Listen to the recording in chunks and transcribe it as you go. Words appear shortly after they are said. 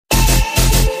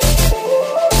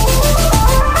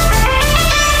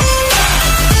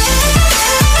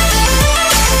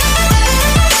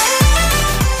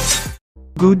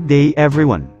Good day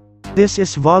everyone. This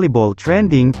is Volleyball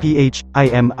Trending PH. I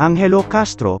am Angelo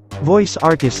Castro, voice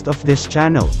artist of this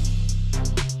channel.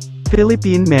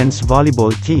 Philippine men's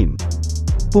volleyball team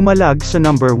pumalag sa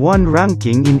number 1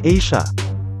 ranking in Asia.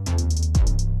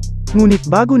 Ngunit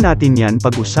bago natin yan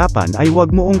pag-usapan ay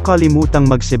huwag moong kalimutang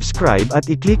mag-subscribe at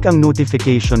i-click ang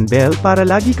notification bell para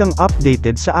lagi kang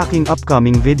updated sa aking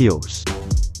upcoming videos.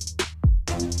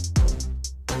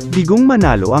 Bigong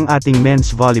manalo ang ating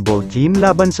men's volleyball team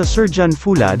laban sa Sirjan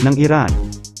Foulad ng Iran.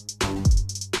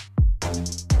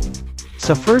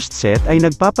 Sa first set ay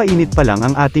nagpapainit pa lang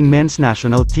ang ating men's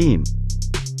national team.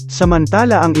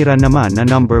 Samantala ang Iran naman na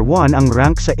number 1 ang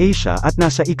rank sa Asia at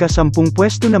nasa ika-10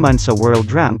 pwesto naman sa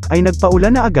world rank ay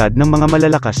nagpaulan na agad ng mga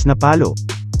malalakas na palo.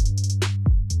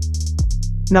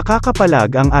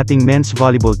 Nakaka-palag ang ating men's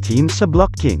volleyball team sa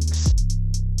Block Kings.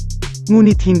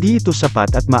 Ngunit hindi ito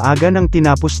sapat at maaga nang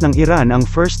tinapos ng Iran ang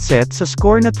first set sa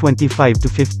score na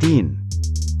 25-15.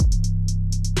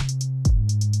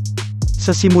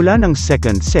 Sa simula ng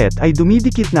second set ay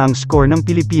dumidikit na ang score ng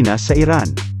Pilipinas sa Iran.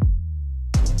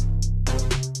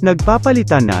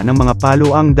 Nagpapalitan na ng mga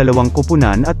palo ang dalawang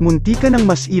koponan at muntika ng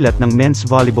mas ilat ng men's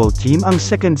volleyball team ang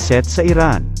second set sa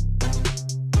Iran.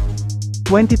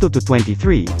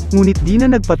 22-23, ngunit di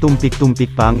na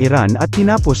nagpatumpik-tumpik pa ang Iran at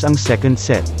tinapos ang second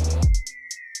set.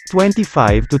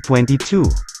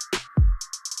 25-22.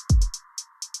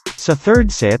 Sa third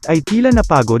set ay tila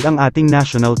napagod ang ating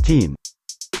national team.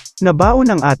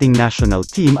 Nabaon ang ating national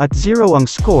team at 0 ang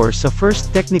score sa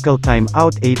first technical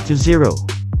timeout 8-0.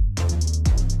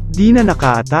 Di na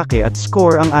naka-atake at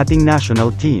score ang ating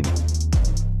national team.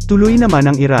 Tuloy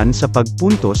naman ang Iran sa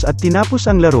pagpuntos at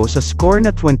tinapos ang laro sa score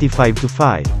na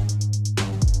 25-5.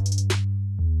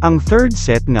 Ang third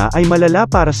set nga ay malala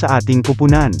para sa ating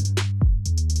kupunan.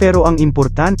 Pero ang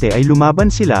importante ay lumaban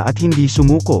sila at hindi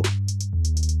sumuko.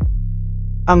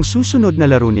 Ang susunod na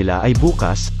laro nila ay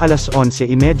bukas, alas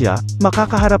 11:30,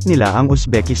 makakaharap nila ang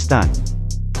Uzbekistan.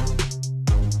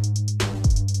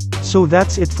 So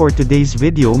that's it for today's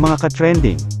video mga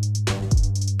ka-trending.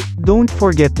 Don't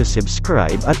forget to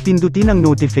subscribe at pindutin ang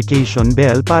notification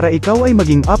bell para ikaw ay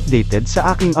maging updated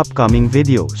sa aking upcoming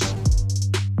videos.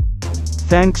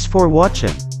 Thanks for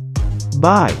watching.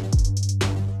 Bye!